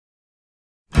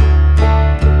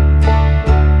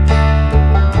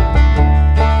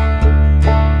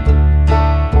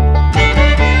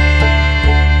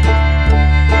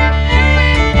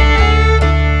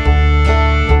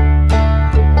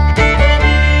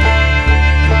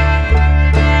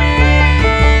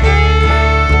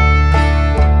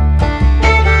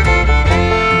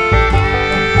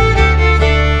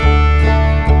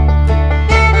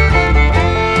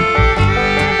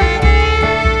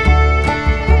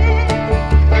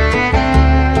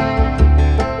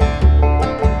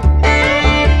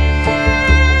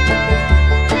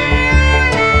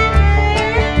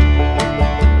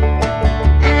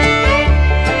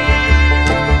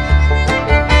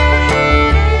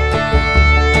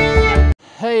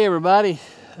Hey everybody,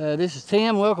 this is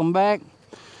Tim. Welcome back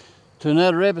to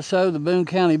another episode of the Boone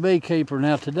County Beekeeper.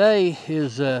 Now today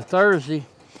is Thursday.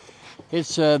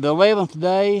 It's the 11th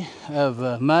day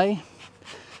of May.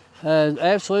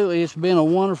 Absolutely, it's been a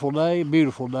wonderful day,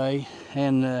 beautiful day,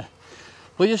 and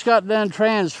we just got done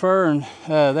transferring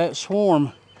that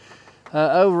swarm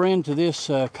over into this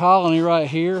colony right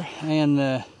here,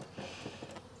 and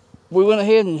we went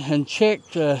ahead and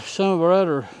checked some of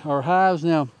our hives.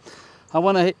 Now, I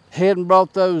went ahead and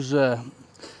brought those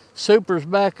supers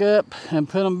back up and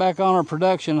put them back on our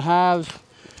production hives.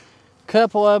 A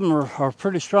couple of them are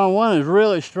pretty strong. One is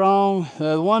really strong.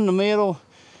 The one in the middle,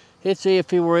 it's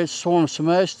iffy where it's swarmed so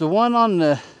much. The one on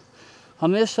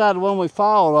this side, the one we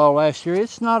followed all last year,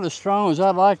 it's not as strong as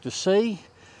I'd like to see,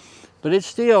 but it's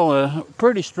still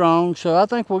pretty strong. So I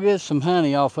think we'll get some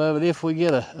honey off of it if we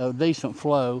get a decent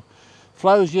flow.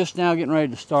 Flow's just now getting ready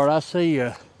to start. I see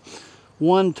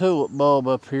one tulip bulb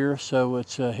up here, so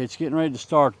it's getting ready to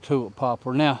start the tulip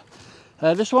poplar. Now,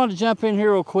 I just wanted to jump in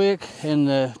here real quick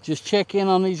and just check in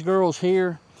on these girls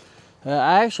here.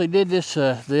 I actually did this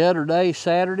the other day,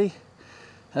 Saturday,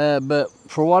 but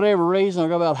for whatever reason, I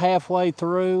got about halfway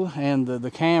through and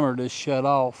the camera just shut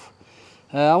off.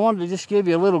 I wanted to just give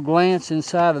you a little glance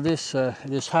inside of this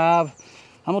this hive.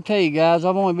 I'm gonna tell you guys,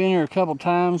 I've only been here a couple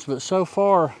times, but so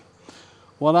far,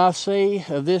 what I see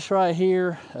of this right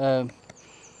here,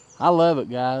 I love it,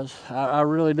 guys. I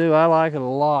really do. I like it a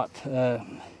lot.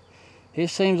 It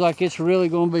seems like it's really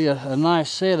going to be a nice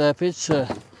setup. It's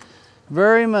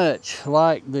very much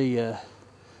like the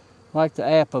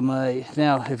Apamay.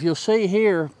 Now, if you'll see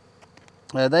here,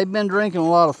 they've been drinking a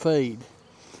lot of feed.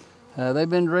 They've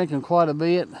been drinking quite a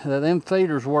bit. Them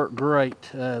feeders work great.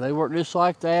 They work just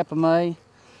like the Apamay.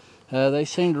 They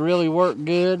seem to really work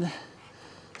good.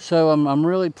 So I'm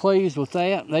really pleased with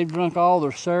that. They've drunk all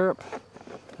their syrup.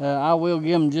 I will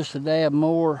give them just a dab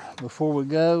more before we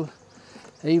go,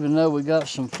 even though we got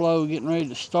some flow getting ready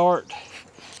to start.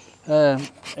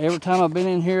 Every time I've been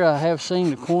in here, I have seen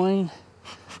the queen.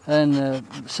 And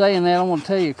saying that, I want to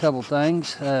tell you a couple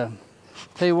things. Tell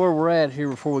you where we're at here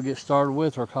before we get started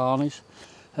with our colonies.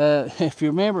 If you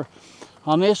remember,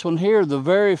 on this one here, the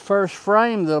very first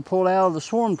frame that I pulled out of the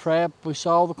swarm trap, we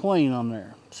saw the queen on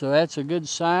there. So that's a good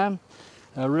sign.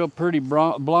 A real pretty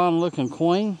blonde looking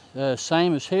queen,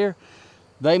 same as here.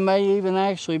 They may even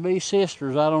actually be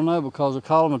sisters, I don't know, because I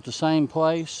call them at the same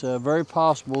place. Very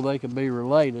possible they could be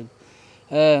related.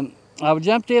 I've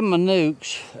jumped in my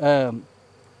nukes.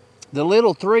 The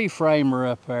little 3-framer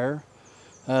up there,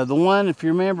 the one, if you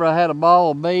remember, I had a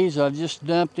ball of bees I just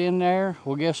dumped in there.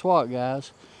 Well, guess what,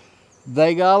 guys?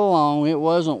 They got along. It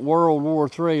wasn't World War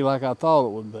III like I thought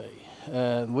it would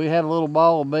be. We had a little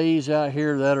ball of bees out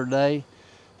here the other day.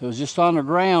 It was just on the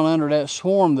ground under that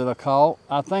swarm that I caught.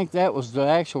 I think that was the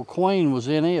actual queen was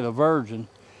in it, a virgin.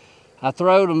 I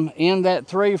throwed them in that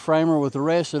 3-framer with the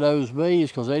rest of those bees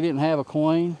because they didn't have a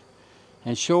queen.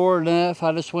 And sure enough,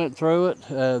 I just went through it.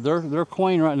 They're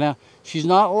queen right now. She's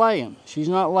not laying. She's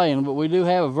not laying, but we do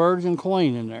have a virgin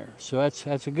queen in there. So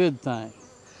that's a good thing.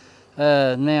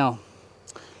 Now,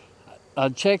 I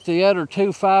checked the other 2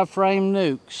 5-frame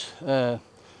nukes.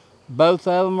 Both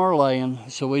of them are laying,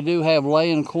 so we do have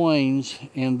laying queens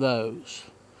in those.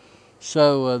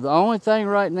 So the only thing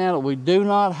right now that we do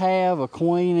not have a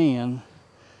queen in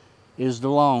is the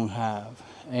long hive.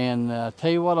 And I'll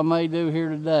tell you what I may do here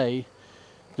today.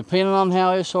 Depending on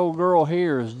how this old girl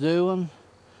here is doing,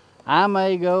 I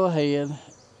may go ahead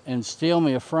and steal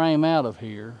me a frame out of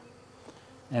here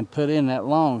and put in that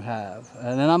long hive.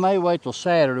 And then I may wait till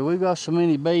Saturday. We've got so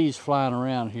many bees flying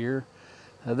around here.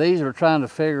 These are trying to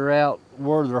figure out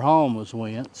where their home was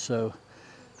went, so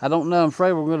I don't know. I'm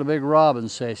afraid we're going to get a big robin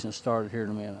session started here in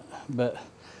a minute. But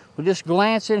we'll just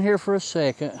glance in here for a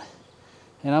second,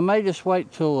 and I may just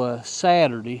wait till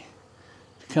Saturday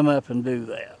to come up and do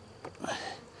that.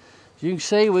 As you can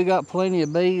see, we got plenty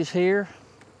of bees here.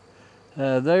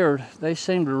 They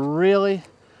seem to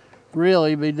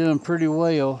really be doing pretty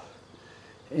well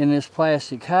in this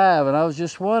plastic hive, and I was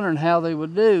just wondering how they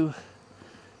would do.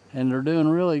 And they're doing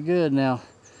really good. Now,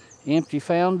 empty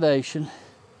foundation.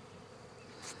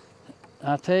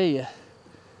 I tell you,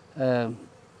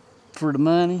 for the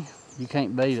money, you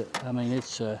can't beat it. I mean, it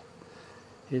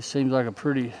seems like a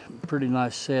pretty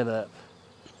nice setup.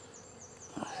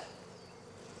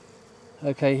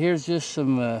 Okay, here's just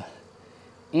some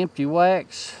empty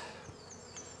wax.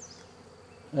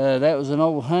 That was an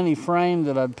old honey frame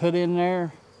that I'd put in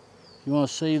there. You want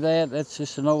to see that? That's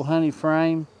just an old honey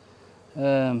frame.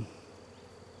 Don't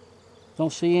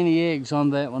see any eggs on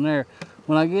that one there.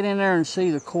 When I get in there and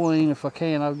see the queen, if I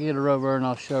can, I'll get her over and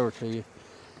I'll show her to you.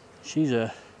 She's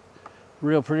a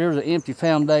real pretty. There's an empty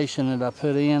foundation that I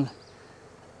put in.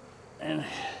 And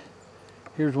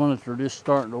here's one that they're just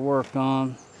starting to work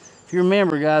on. If you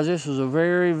remember, guys, this is a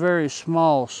very, very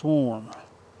small swarm.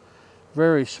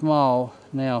 Very small.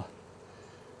 Now,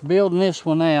 building this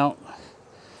one out,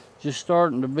 just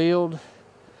starting to build.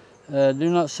 Do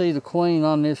not see the queen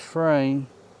on this frame.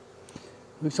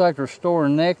 Looks like they're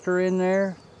storing nectar in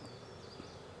there.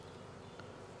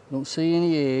 Don't see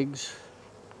any eggs.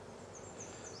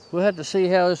 We'll have to see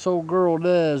how this old girl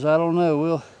does. I don't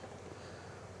know.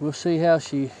 We'll see how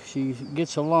she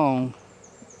gets along.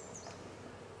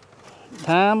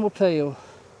 Time will tell.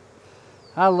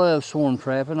 I love swarm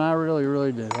trapping. I really,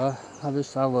 really do. I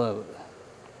love it.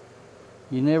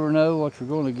 You never know what you're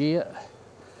going to get.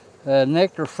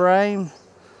 Nectar frame.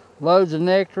 Loads of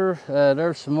nectar.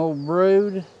 There's some old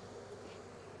brood.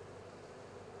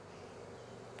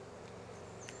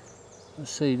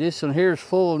 Let's see. This one here is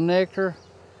full of nectar.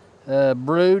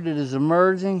 Brood that is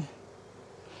emerging.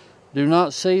 Do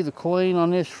not see the queen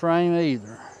on this frame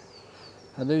either.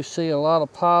 I do see a lot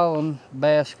of pollen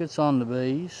baskets on the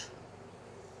bees.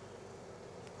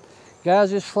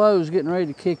 Guys, this flow is getting ready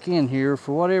to kick in here.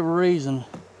 For whatever reason,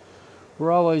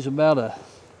 we're always about a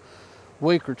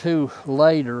week or two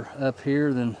later up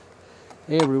here than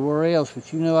everywhere else.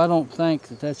 But you know, I don't think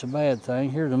that that's a bad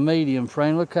thing. Here's a medium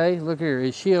frame. Look, hey, look here.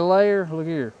 Is she a layer? Look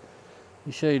here. Let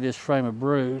me show you this frame of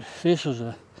brood. This was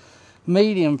a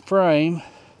medium frame.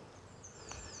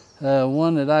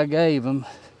 One that I gave them.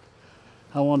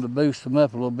 I wanted to boost them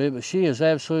up a little bit, but she has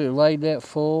absolutely laid that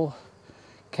full.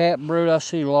 Cap brood, I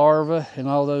see larvae in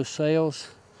all those cells.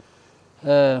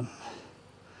 I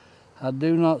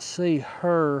do not see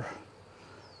her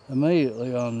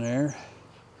immediately on there,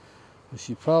 but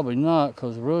she probably not,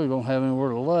 because I really don't have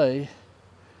anywhere to lay.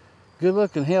 Good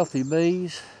looking healthy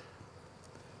bees.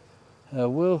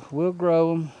 We'll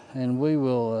grow them, and we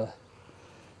will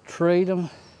treat them.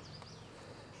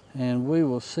 And we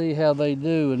will see how they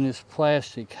do in this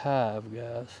plastic hive,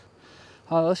 guys.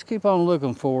 Let's keep on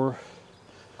looking for her.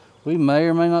 We may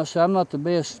or may not see. I'm not the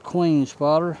best queen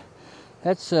spotter.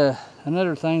 That's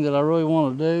another thing that I really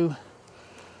want to do.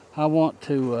 I want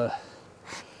to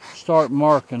start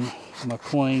marking my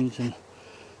queens, and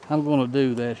I'm going to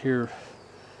do that here.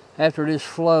 After this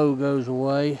flow goes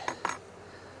away,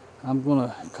 I'm going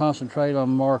to concentrate on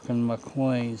marking my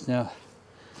queens. Now,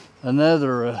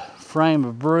 another frame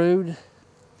of brood.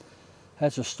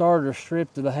 That's a starter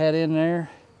strip that I had in there.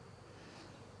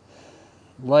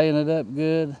 Laying it up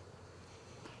good.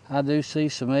 I do see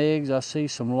some eggs. I see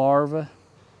some larvae.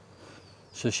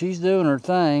 So she's doing her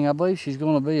thing. I believe she's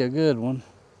going to be a good one.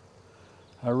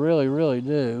 I really, really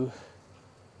do.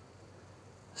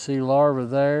 See larvae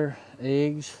there,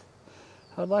 eggs.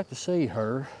 I'd like to see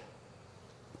her.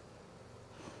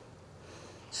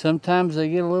 Sometimes they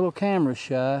get a little camera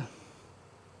shy.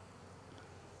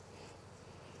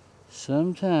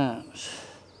 Sometimes.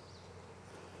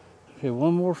 Okay,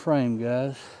 one more frame,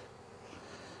 guys.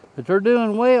 But they're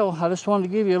doing well. I just wanted to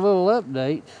give you a little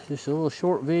update, just a little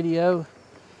short video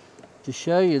to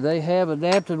show you they have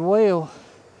adapted well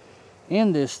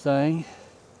in this thing.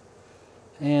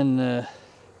 And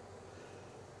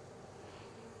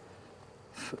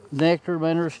nectar,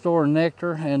 they're storing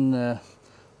nectar and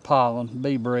pollen,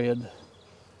 bee bread.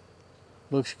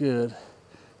 Looks good.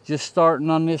 Just starting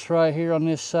on this right here on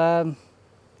this side.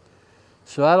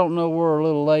 So I don't know where our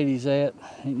little lady's at.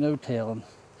 Ain't no telling.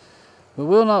 But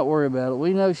we'll not worry about it.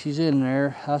 We know she's in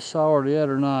there. I saw her the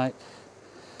other night.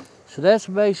 So that's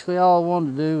basically all I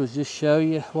wanted to do, was just show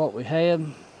you what we had.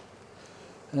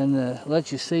 And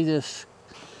let you see this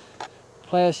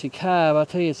plastic hive. I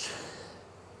tell you, it's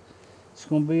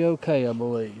going to be okay, I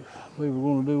believe. I believe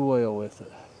we're going to do well with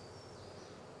it.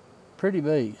 Pretty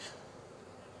bees.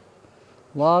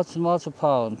 Lots and lots of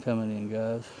pollen coming in,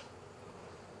 guys.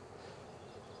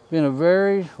 Been a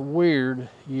very weird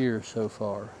year so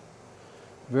far.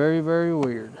 Very, very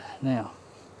weird. Now,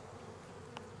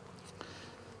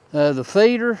 the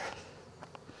feeder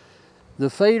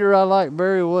I like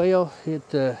very well.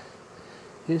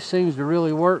 It seems to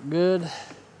really work good.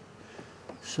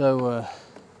 So,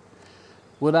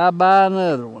 would I buy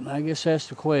another one? I guess that's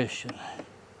the question.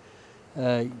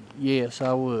 Yes,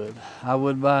 I would. I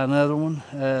would buy another one.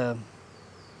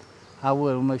 I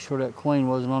would make sure that queen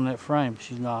wasn't on that frame.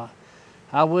 She's not.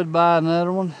 I would buy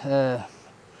another one.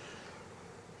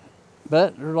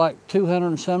 But they're like $200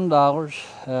 and some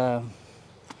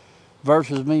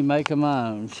versus me making my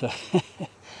own. So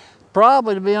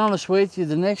probably, to be honest with you,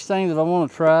 the next thing that I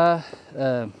want to try,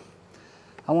 I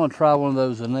want to try one of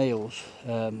those anneals.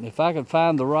 If I could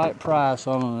find the right price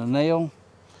on an anneal,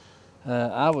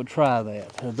 I would try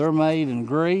that. They're made in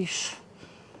Greece.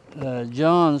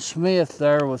 John Smith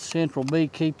there with Central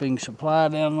Beekeeping Supply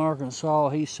down in Arkansas,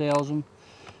 he sells them.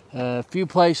 A few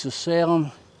places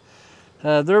sell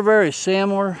them. They're very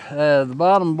similar. The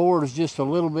bottom board is just a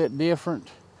little bit different,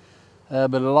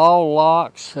 but it all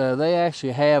locks. They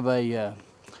actually have a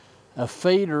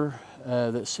feeder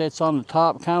that sits on the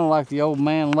top, kind of like the old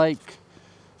Man Lake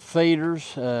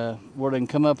feeders, where they can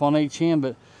come up on each end,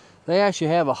 but they actually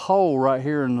have a hole right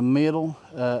here in the middle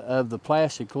of the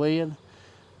plastic lid.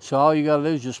 So all you got to do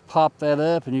is just pop that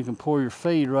up and you can pour your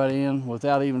feed right in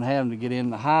without even having to get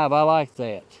in the hive. I like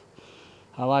that.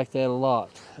 I like that a lot.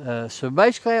 So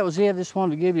basically that was it. I just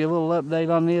wanted to give you a little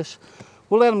update on this.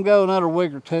 We'll let them go another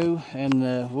week or two, and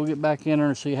we'll get back in there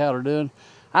and see how they're doing.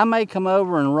 I may come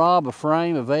over and rob a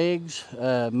frame of eggs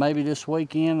maybe this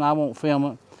weekend. I won't film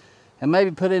it. And maybe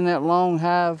put in that long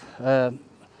hive.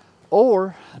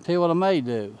 Or, I'll tell you what I may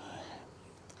do.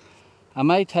 I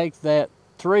may take that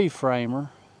 3-framer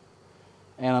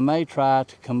and I may try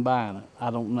to combine it.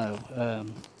 I don't know.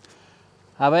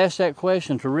 I've asked that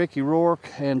question to Ricky Rourke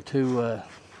and to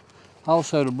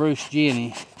also to Bruce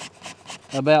Jenny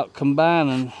about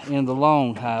combining in the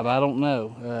long hive. I don't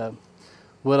know.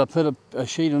 Would I put a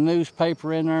sheet of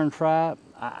newspaper in there and try it?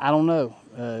 I don't know.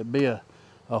 It'd be a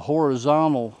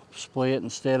horizontal split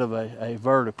instead of a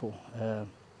vertical.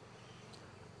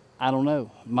 I don't know.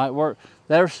 Might work.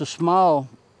 There's the small.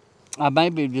 I may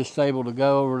be just able to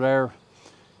go over there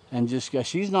and just go.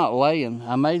 She's not laying.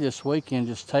 I may this weekend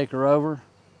just take her over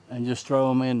and just throw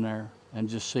them in there and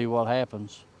just see what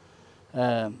happens.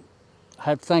 I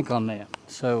have to think on that.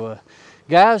 So,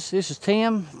 guys, this is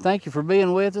Tim. Thank you for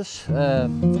being with us.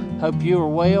 Hope you are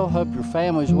well. Hope your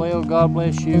family's well. God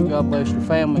bless you. God bless your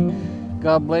family.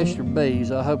 God bless your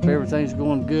bees. I hope everything's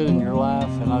going good in your life.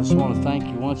 And I just want to thank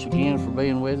you once again for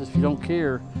being with us. If you don't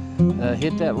care,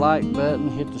 hit that like button.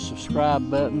 Hit the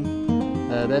subscribe button.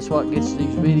 That's what gets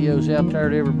these videos out there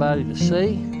to everybody to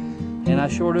see. And I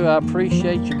sure do. I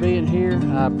appreciate you being here.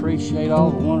 I appreciate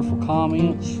all the wonderful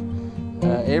comments.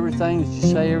 Everything that you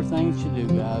say, everything that you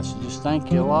do, guys. So just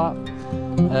thank you a lot.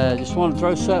 Just want to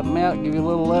throw something out, give you a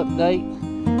little update.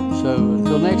 So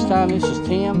until next time, this is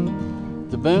Tim,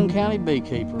 the Boone County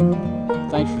Beekeeper.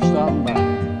 Thanks for stopping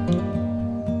by.